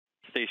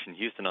Station,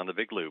 Houston on the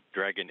Big Loop.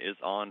 Dragon is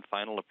on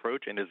final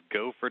approach and is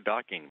go for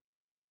docking.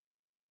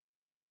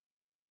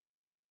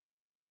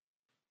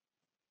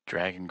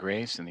 Dragon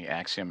Grace and the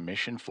Axiom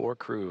Mission 4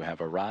 crew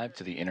have arrived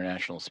to the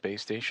International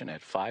Space Station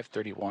at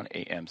 5:31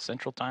 a.m.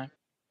 Central Time.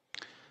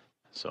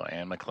 So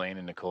Ann McLean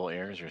and Nicole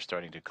Ayers are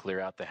starting to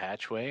clear out the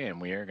hatchway, and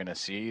we are going to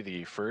see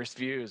the first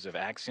views of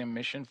Axiom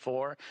Mission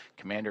 4.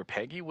 Commander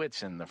Peggy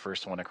Whitson, the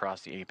first one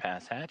across the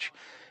A-Pass hatch,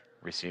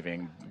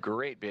 receiving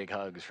great big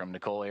hugs from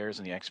Nicole Ayers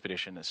and the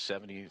Expedition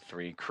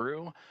 73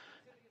 crew.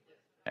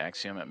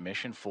 Axiom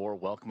Mission 4,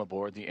 welcome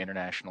aboard the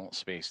International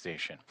Space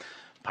Station.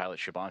 Pilot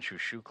Shubhanshu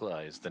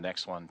Shukla is the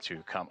next one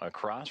to come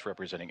across,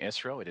 representing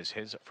ISRO. It is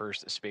his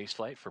first space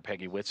flight for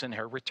Peggy Whitson,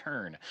 her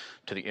return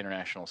to the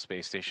International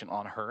Space Station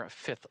on her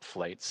 5th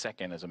flight,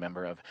 second as a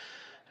member of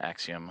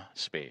Axiom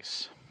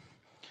Space.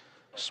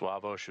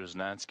 Sławosz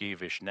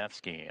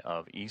Uznanski-Wisniewski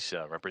of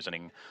ESA,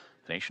 representing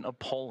the nation of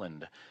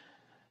Poland,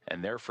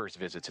 and their first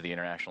visit to the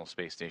International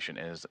Space Station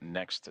is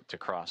next to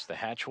cross the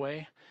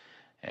hatchway.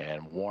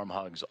 And warm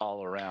hugs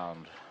all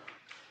around,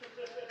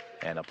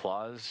 and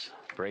applause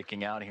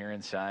breaking out here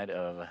inside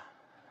of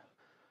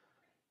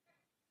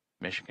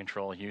Mission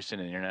Control Houston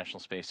and the International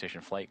Space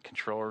Station Flight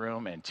Control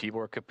Room. And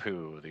Tibor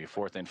Kapu, the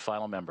fourth and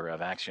final member of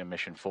Axiom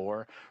Mission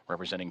 4,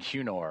 representing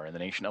Hunor in the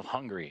nation of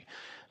Hungary,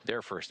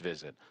 their first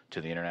visit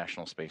to the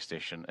International Space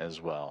Station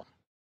as well.